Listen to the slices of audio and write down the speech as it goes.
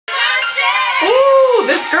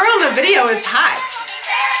This girl in the video is hot.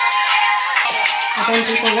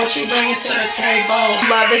 What you bring to the table.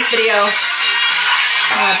 Love this video.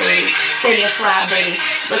 Fly baby, baby a fly baby.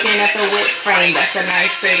 Looking at the whip frame, that's a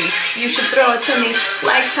nice city. You should throw it to me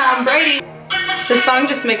like Tom Brady. This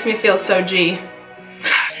song just makes me feel so G.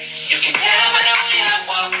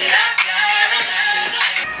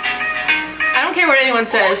 I don't care what anyone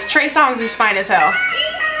says. Trey Songz is fine as hell.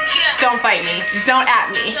 Don't fight me. Don't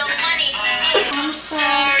at me. I'm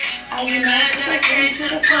sorry. I'll be mad 'cause I came to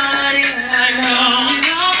the party.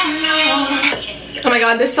 Oh my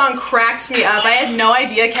god, this song cracks me up. I had no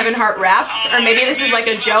idea Kevin Hart raps, or maybe this is like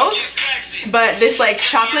a joke, but this like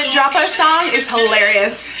chocolate droppa song is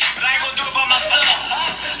hilarious.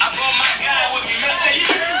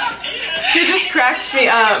 It just cracks me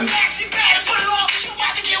up.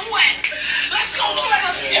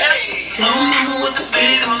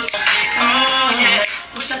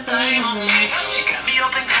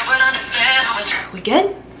 We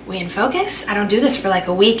good? We in focus? I don't do this for like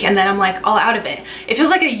a week and then I'm like all out of it. It feels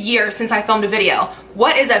like a year since I filmed a video.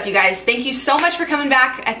 What is up, you guys? Thank you so much for coming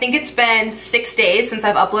back. I think it's been 6 days since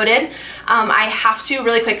I've uploaded. I have to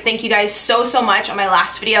really quick thank you guys so much on my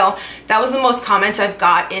last video. That was the most comments I've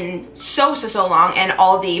got in so long, and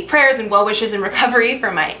all the prayers and well wishes and recovery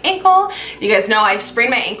for my ankle. You guys know I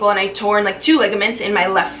sprained my ankle and I torn like 2 ligaments in my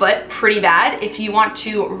left foot pretty bad. If you want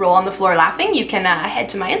to roll on the floor laughing, you can head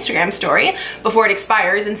to my Instagram story before it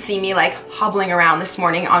expires and see me like hobbling around this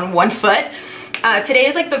morning on 1 foot. Today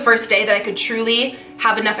is like the first day that I could truly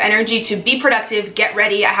have enough energy to be productive, get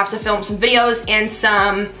ready. I have to film some videos and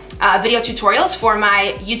some video tutorials for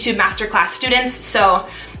my YouTube masterclass students. So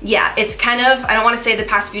yeah, it's kind of, I don't want to say the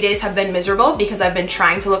past few days have been miserable because I've been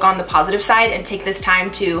trying to look on the positive side and take this time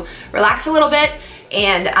to relax a little bit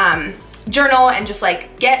and journal and just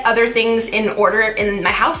like get other things in order in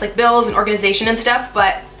my house, like bills and organization and stuff.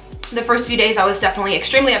 But the first few days I was definitely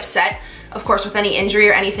extremely upset. Of course, with any injury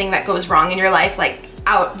or anything that goes wrong in your life, like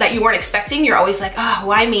out that you weren't expecting, you're always like, oh,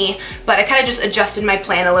 why me? But I kind of just adjusted my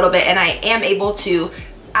plan a little bit and I am able to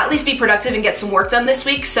at least be productive and get some work done this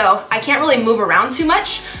week. So I can't really move around too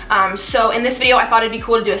much. So in this video, I thought it'd be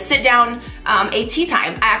cool to do a sit down, a tea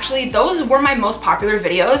time. Those were my most popular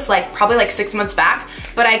videos, like probably like 6 months back,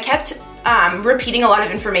 but I kept repeating a lot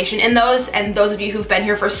of information in those, and those of you who've been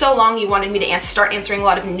here for so long, you wanted me to start answering a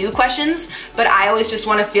lot of new questions, but I always just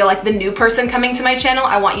want to feel like the new person coming to my channel.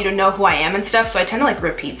 I want you to know who I am and stuff, so I tend to like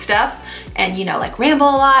repeat stuff and, you know, like ramble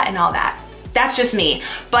a lot and all that. That's just me.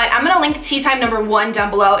 But I'm gonna link tea time number 1 down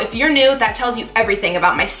below. If you're new, that tells you everything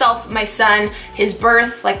about myself, my son, his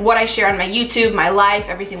birth, like what I share on my YouTube, my life,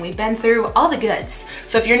 everything we've been through, all the goods.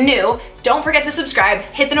 So if you're new, don't forget to subscribe,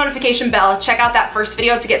 hit the notification bell, check out that first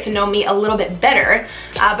video to get to know me a little bit better.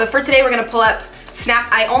 But for today, we're gonna pull up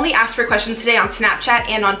I only asked for questions today on Snapchat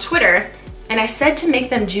and on Twitter, and I said to make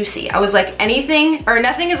them juicy. I was like, anything or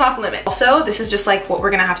nothing is off limits. Also, this is just like what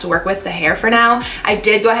we're gonna have to work with, the hair for now. I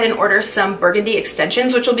did go ahead and order some burgundy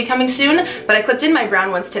extensions, which will be coming soon, but I clipped in my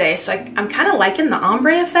brown ones today, so I'm kind of liking the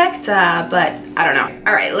ombre effect, but I don't know.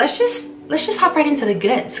 All right, let's just hop right into the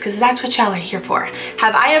goods, because that's what y'all are here for.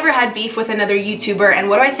 Have I ever had beef with another YouTuber, and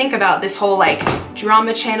what do I think about this whole like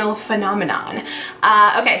drama channel phenomenon?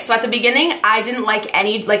 Okay, so at the beginning, I didn't like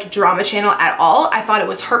any like drama channel at all. I thought it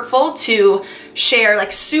was hurtful to share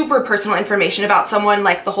like super personal information about someone,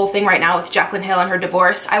 like the whole thing right now with Jaclyn Hill and her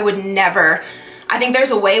divorce. I would never. I think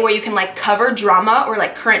there's a way where you can like cover drama or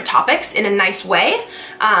like current topics in a nice way,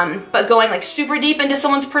 but going like super deep into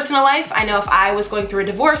someone's personal life, I know if I was going through a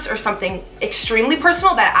divorce or something extremely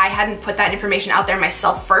personal that I hadn't put that information out there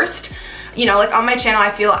myself first, you know, like on my channel, I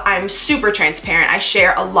feel I'm super transparent. I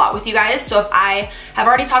share a lot with you guys. So if I have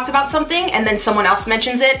already talked about something and then someone else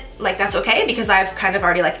mentions it, like that's okay, because I've kind of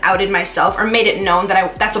already like outed myself or made it known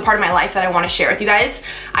that that's a part of my life that I want to share with you guys.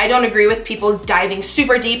 I don't agree with people diving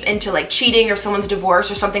super deep into like cheating or someone's divorce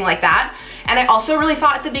or something like that. And I also really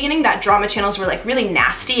thought at the beginning that drama channels were like really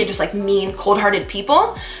nasty and just like mean, cold-hearted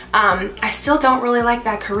people. I still don't really like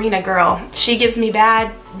that Karina girl. She gives me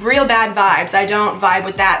real bad vibes. I don't vibe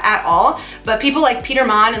with that at all. But people like Peter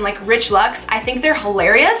Mon and like Rich Lux, I think they're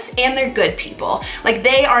hilarious and they're good people. Like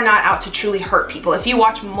they are not out to truly hurt people. If you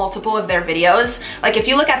watch multiple of their videos, like if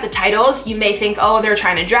you look at the titles, you may think, oh, they're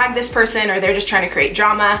trying to drag this person or they're just trying to create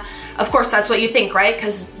drama. Of course, that's what you think, right?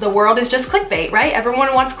 Because the world is just clickbait, right?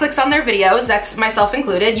 Everyone wants clicks on their videos. That's myself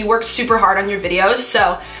included. You work super hard on your videos,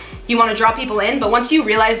 so you want to draw people in, but once you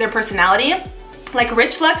realize their personality, Like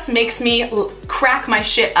Rich Lux makes me crack my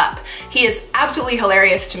shit up. He is absolutely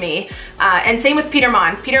hilarious to me. And same with Peter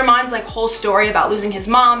Mon. Peter Mon's like whole story about losing his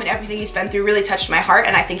mom and everything he's been through really touched my heart,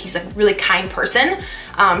 and I think he's a really kind person.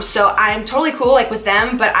 So I'm totally cool like with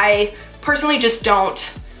them, but I personally just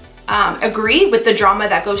don't agree with the drama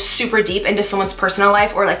that goes super deep into someone's personal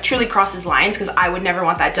life or like truly crosses lines, because I would never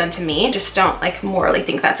want that done to me. Just don't like morally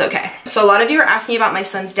think that's okay. So a lot of you are asking about my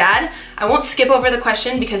son's dad. I won't skip over the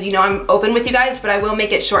question because you know I'm open with you guys, but I will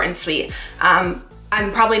make it short and sweet.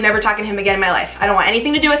 I'm probably never talking to him again in my life. I don't want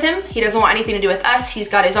anything to do with him. He doesn't want anything to do with us. He's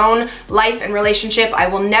got his own life and relationship. I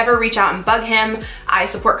will never reach out and bug him. I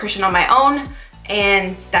support Christian on my own.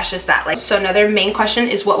 And that's just that. Like, so another main question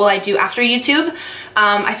is, what will I do after YouTube?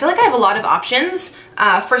 I feel like I have a lot of options.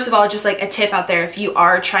 First of all, just like a tip out there, if you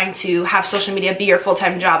are trying to have social media be your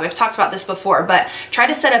full-time job, I've talked about this before, but try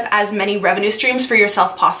to set up as many revenue streams for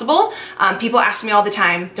yourself possible. People ask me all the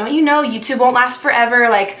time, don't you know YouTube won't last forever?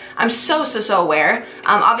 Like, I'm so aware.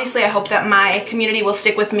 Obviously, I hope that my community will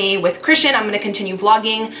stick with me with Christian. I'm gonna continue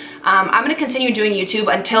vlogging. I'm gonna continue doing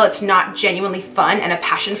YouTube until it's not genuinely fun and a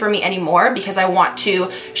passion for me anymore, because I want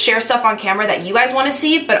to share stuff on camera that you guys wanna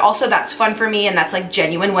see, but also that's fun for me and that's like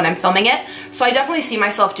genuine when I'm filming it. So I definitely see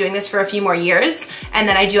myself doing this for a few more years. And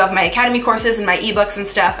then I do have my academy courses and my ebooks and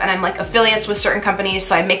stuff, and I'm like affiliates with certain companies,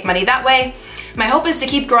 so I make money that way. My hope is to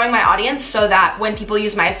keep growing my audience so that when people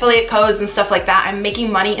use my affiliate codes and stuff like that, I'm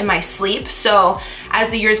making money in my sleep. So as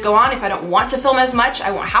the years go on, if I don't want to film as much,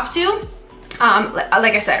 I won't have to.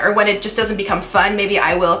 Like I said, or when it just doesn't become fun, maybe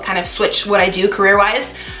I will kind of switch what I do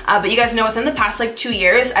career-wise. But you guys know within the past like 2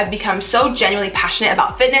 years, I've become so genuinely passionate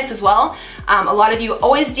about fitness as well. A lot of you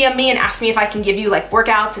always DM me and ask me if I can give you like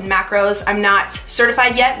workouts and macros. I'm not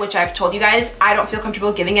certified yet, which I've told you guys, I don't feel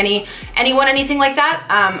comfortable giving anyone anything like that.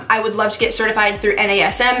 I would love to get certified through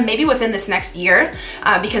NASM, maybe within this next year,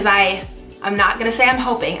 because I'm not gonna say I'm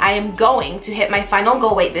hoping, I am going to hit my final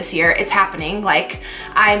goal weight this year. It's happening. Like,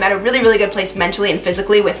 I'm at a really good place mentally and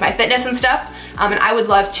physically with my fitness and stuff. And I would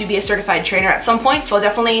love to be a certified trainer at some point, so I'll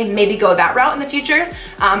definitely maybe go that route in the future.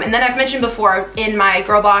 And then I've mentioned before in my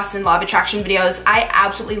Girl Boss and Law of Attraction videos, I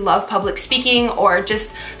absolutely love public speaking or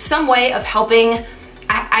just some way of helping.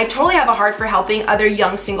 I totally have a heart for helping other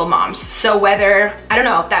young single moms. So whether, I don't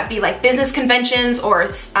know, if that be like business conventions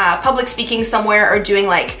or public speaking somewhere, or doing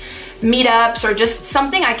like meetups, or just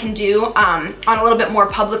something I can do on a little bit more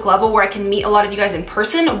public level where I can meet a lot of you guys in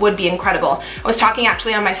person, would be incredible. I was talking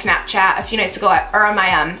actually on my Snapchat a few nights ago, or on my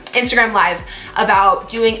Instagram live, about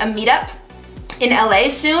doing a meetup in LA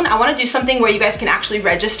soon. I want to do something where you guys can actually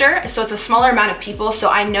register, so it's a smaller amount of people, so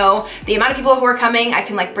I know the amount of people who are coming. I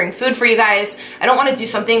can like bring food for you guys. I don't want to do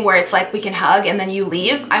something where it's like we can hug and then you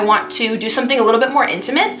leave. I want to do something a little bit more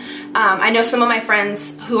intimate. I know some of my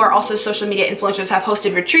friends who are also social media influencers have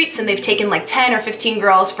hosted retreats, and they've taken like 10 or 15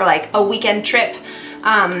 girls for like a weekend trip.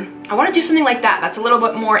 I want to do something like that that's a little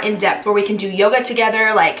bit more in-depth, where we can do yoga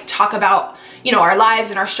together, like talk about, you know, our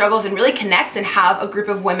lives and our struggles, and really connect and have a group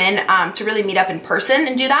of women to really meet up in person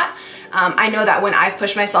and do that. I know that when I've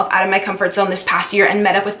pushed myself out of my comfort zone this past year and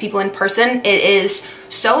met up with people in person, it is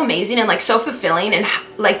so amazing and like so fulfilling. And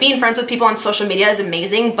like being friends with people on social media is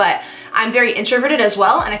amazing, but I'm very introverted as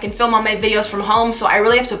well, and I can film all my videos from home, so I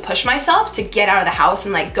really have to push myself to get out of the house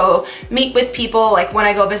and like go meet with people. Like when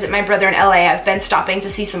I go visit my brother in LA, I've been stopping to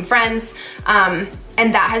see some friends,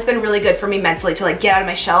 and that has been really good for me mentally to like get out of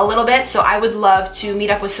my shell a little bit. So I would love to meet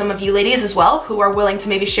up with some of you ladies as well, who are willing to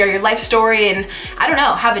maybe share your life story and, I don't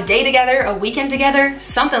know, have a day together, a weekend together,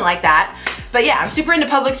 something like that. But yeah, I'm super into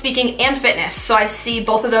public speaking and fitness, so I see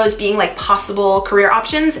both of those being like possible career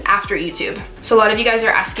options after YouTube. So a lot of you guys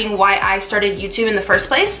are asking why I started YouTube in the first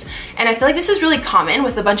place, and I feel like this is really common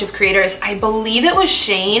with a bunch of creators. I believe it was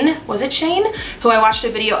Shane, was it Shane? Who I watched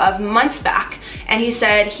a video of months back, and he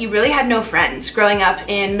said he really had no friends growing up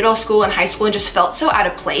in middle school and high school and just felt so out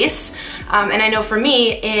of place. And I know for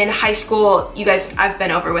me in high school, you guys, I've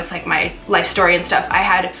been over with like my life story and stuff. I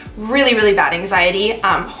had really bad anxiety,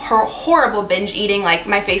 horrible binge eating, like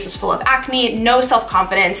my face was full of acne, no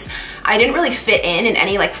self-confidence. I didn't really fit in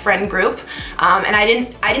any like friend group, and I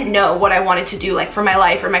didn't know what I wanted to do like for my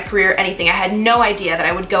life or my career or anything. I had no idea that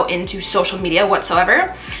I would go into social media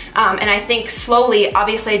whatsoever. And I think slowly,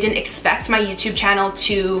 obviously I didn't expect my YouTube channel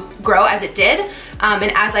to grow as it did.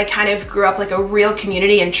 And as I kind of grew up like a real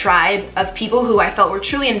community and tribe of people who I felt were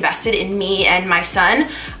truly invested in me and my son,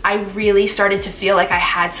 I really started to feel like I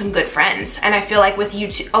had some good friends. And I feel like with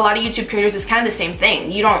YouTube, a lot of YouTube creators, it's kind of the same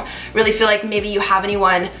thing. You don't really feel like maybe you have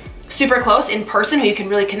anyone super close in person who you can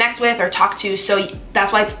really connect with or talk to. So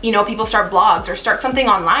that's why, you know, people start blogs or start something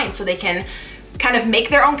online so they can kind of make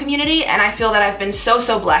their own community. And I feel that I've been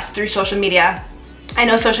so blessed through social media I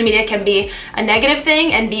know social media can be a negative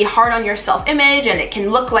thing and be hard on your self-image, and it can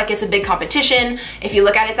look like it's a big competition if you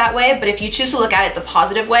look at it that way, but if you choose to look at it the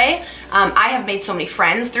positive way, I have made so many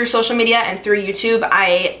friends through social media and through YouTube.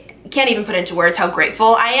 I can't even put into words how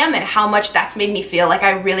grateful I am and how much that's made me feel like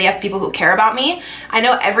I really have people who care about me. I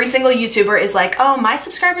know every single YouTuber is like, oh, my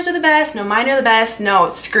subscribers are the best, no, mine are the best.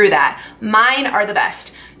 No, screw that. Mine are the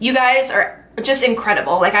best. You guys are just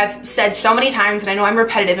incredible. Like I've said so many times, and I know I'm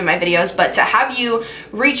repetitive in my videos, but to have you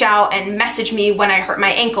reach out and message me when I hurt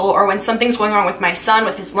my ankle or when something's going wrong with my son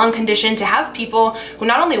with his lung condition, to have people who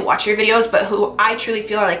not only watch your videos, but who I truly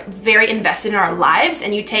feel are like very invested in our lives,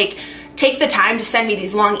 and you take the time to send me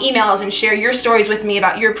these long emails and share your stories with me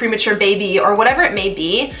about your premature baby or whatever it may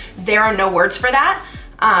be, there are no words for that.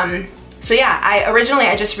 So yeah,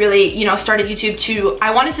 I just really, you know, started YouTube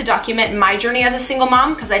I wanted to document my journey as a single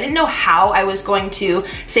mom, because I didn't know how I was going to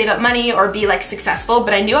save up money or be like successful,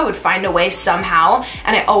 but I knew I would find a way somehow.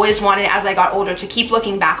 And I always wanted, as I got older, to keep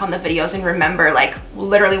looking back on the videos and remember like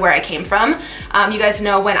literally where I came from. You guys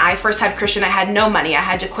know when I first had Christian, I had no money. I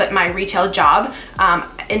had to quit my retail job.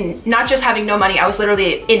 And not just having no money, I was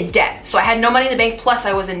literally in debt. So I had no money in the bank, plus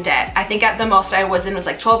I was in debt. I think at the most I was in was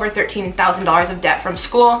like $12,000 or $13,000 of debt from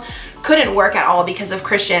school. Couldn't work at all because of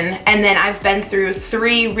Christian. And then I've been through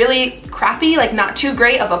 3 really crappy, like not too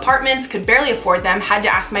great of apartments, could barely afford them, had to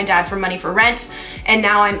ask my dad for money for rent. And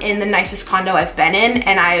now I'm in the nicest condo I've been in.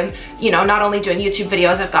 And I'm, you know, not only doing YouTube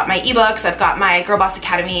videos, I've got my ebooks, I've got my Girl Boss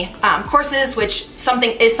Academy courses, which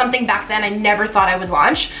is something back then I never thought I would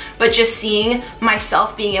launch, but just seeing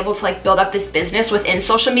myself being able to like build up this business within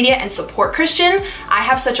social media and support Christian, I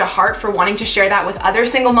have such a heart for wanting to share that with other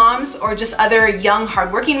single moms or just other young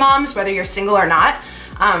hardworking moms, whether you're single or not.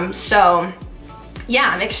 So yeah,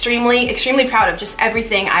 I'm extremely proud of just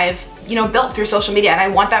everything I've, you know, built through social media, and I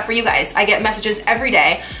want that for you guys. I get messages every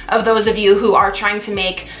day of those of you who are trying to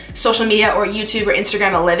make social media or YouTube or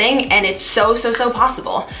Instagram a living, and it's so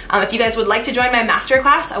possible. If you guys would like to join my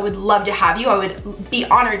masterclass, I would love to have you. I would be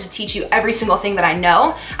honored to teach you every single thing that I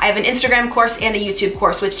know. I have an Instagram course and a YouTube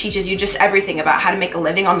course which teaches you just everything about how to make a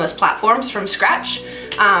living on those platforms from scratch.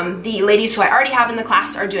 The ladies who I already have in the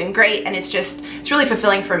class are doing great, and it's really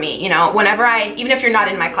fulfilling for me. You know, whenever even if you're not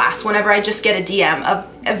in my class, whenever I just get a DM of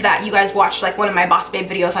that you guys watched like one of my Boss Babe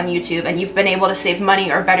videos on YouTube and you've been able to save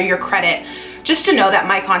money or better your credit, just to know that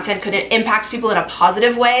my content could impact people in a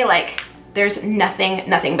positive way, like there's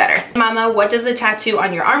nothing better. Mama, what does the tattoo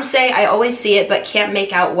on your arm say? I always see it but can't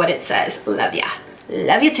make out what it says. Love ya.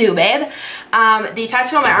 Love you too, babe. The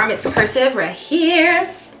tattoo on my arm, it's cursive right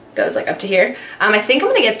here. Goes like up to here. I think I'm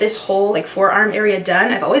gonna get this whole like forearm area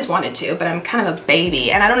done. I've always wanted to, but I'm kind of a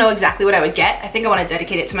baby and I don't know exactly what I would get. I think I want to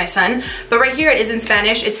dedicate it to my son. But right here it is in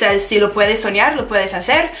Spanish. It says, si lo puedes soñar, lo puedes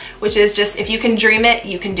hacer, which is just, if you can dream it,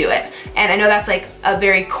 you can do it. And I know that's like a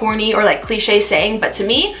very corny or like cliche saying, but to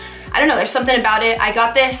me, I don't know, there's something about it. I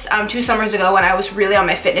got this 2 summers ago when I was really on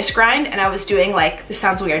my fitness grind, and I was doing like, this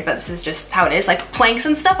sounds weird, but this is just how it is, like planks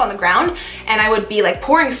and stuff on the ground, and I would be like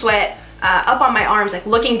pouring sweat up on my arms, like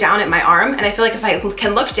looking down at my arm, and I feel like if I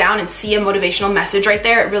can look down and see a motivational message right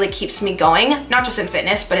there, it really keeps me going, not just in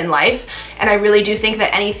fitness, but in life. And I really do think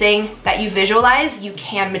that anything that you visualize, you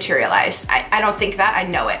can materialize. I don't think that, I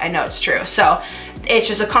know it, I know it's true. So it's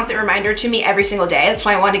just a constant reminder to me every single day. That's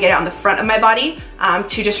why I want to get it on the front of my body,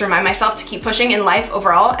 to just remind myself to keep pushing in life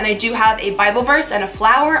overall. And I do have a Bible verse and a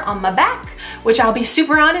flower on my back, which I'll be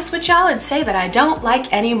super honest with y'all and say that I don't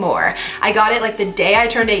like anymore. I got it like the day I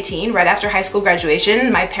turned 18, right after high school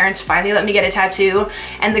graduation. My parents finally let me get a tattoo,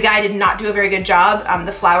 and the guy did not do a very good job.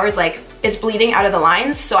 The flower is like, it's bleeding out of the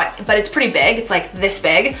lines, but it's pretty big. It's like this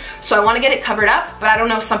big. So I want to get it covered up, but I don't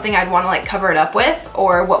know something I'd want to like cover it up with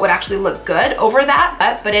or what would actually look good over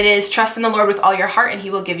that. But it is, trust in the Lord with all your heart and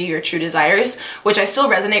he will give you your true desires, which I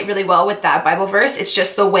still resonate really well with that Bible verse. It's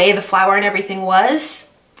just the way the flower and everything was,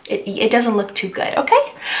 it doesn't look too good,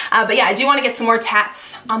 okay? But yeah, I do want to get some more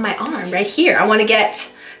tats on my arm right here. I want to get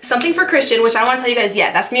something for Christian, which I don't want to tell you guys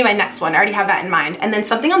yet. That's gonna be my next one. I already have that in mind. And then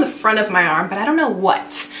something on the front of my arm, but I don't know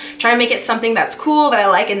what. Try to make it something that's cool, that I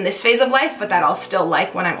like in this phase of life, but that I'll still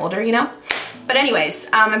like when I'm older, you know? But anyways,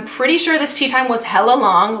 I'm pretty sure this tea time was hella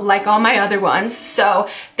long, like all my other ones. So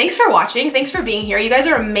thanks for watching. Thanks for being here. You guys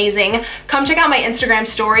are amazing. Come check out my Instagram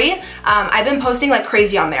story. I've been posting like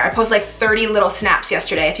crazy on there. I post like 30 little snaps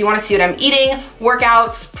yesterday. If you want to see what I'm eating,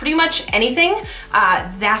 workouts, pretty much anything,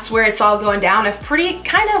 that's where it's all going down. I've pretty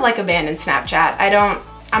kind of like abandoned Snapchat.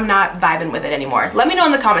 I'm not vibing with it anymore. Let me know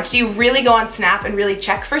in the comments, do you really go on Snap and really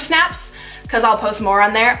check for snaps? because I'll post more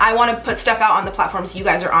on there. I want to put stuff out on the platforms you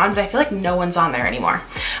guys are on, but I feel like no one's on there anymore.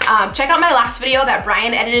 Check out my last video that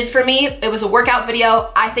Brian edited for me. It was a workout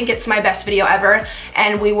video. I think it's my best video ever,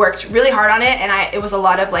 and we worked really hard on it, and it was a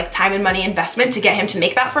lot of like time and money investment to get him to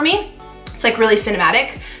make that for me. It's like really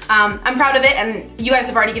cinematic. I'm proud of it, and you guys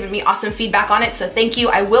have already given me awesome feedback on it, so thank you.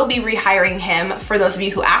 I will be rehiring him for those of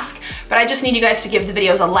you who ask, but I just need you guys to give the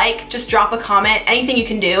videos a like, just drop a comment, anything you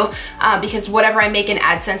can do, because whatever I make in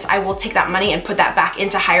AdSense, I will take that money and put that back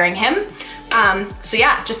into hiring him. So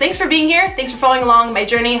yeah, just thanks for being here. Thanks for following along my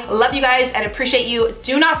journey. Love you guys and appreciate you.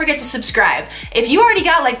 Do not forget to subscribe. If you already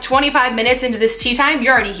got like 25 minutes into this tea time,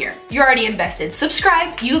 you're already here. You're already invested.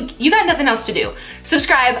 Subscribe. You got nothing else to do.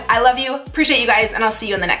 Subscribe. I love you. Appreciate you guys, and I'll see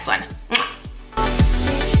you in the next one.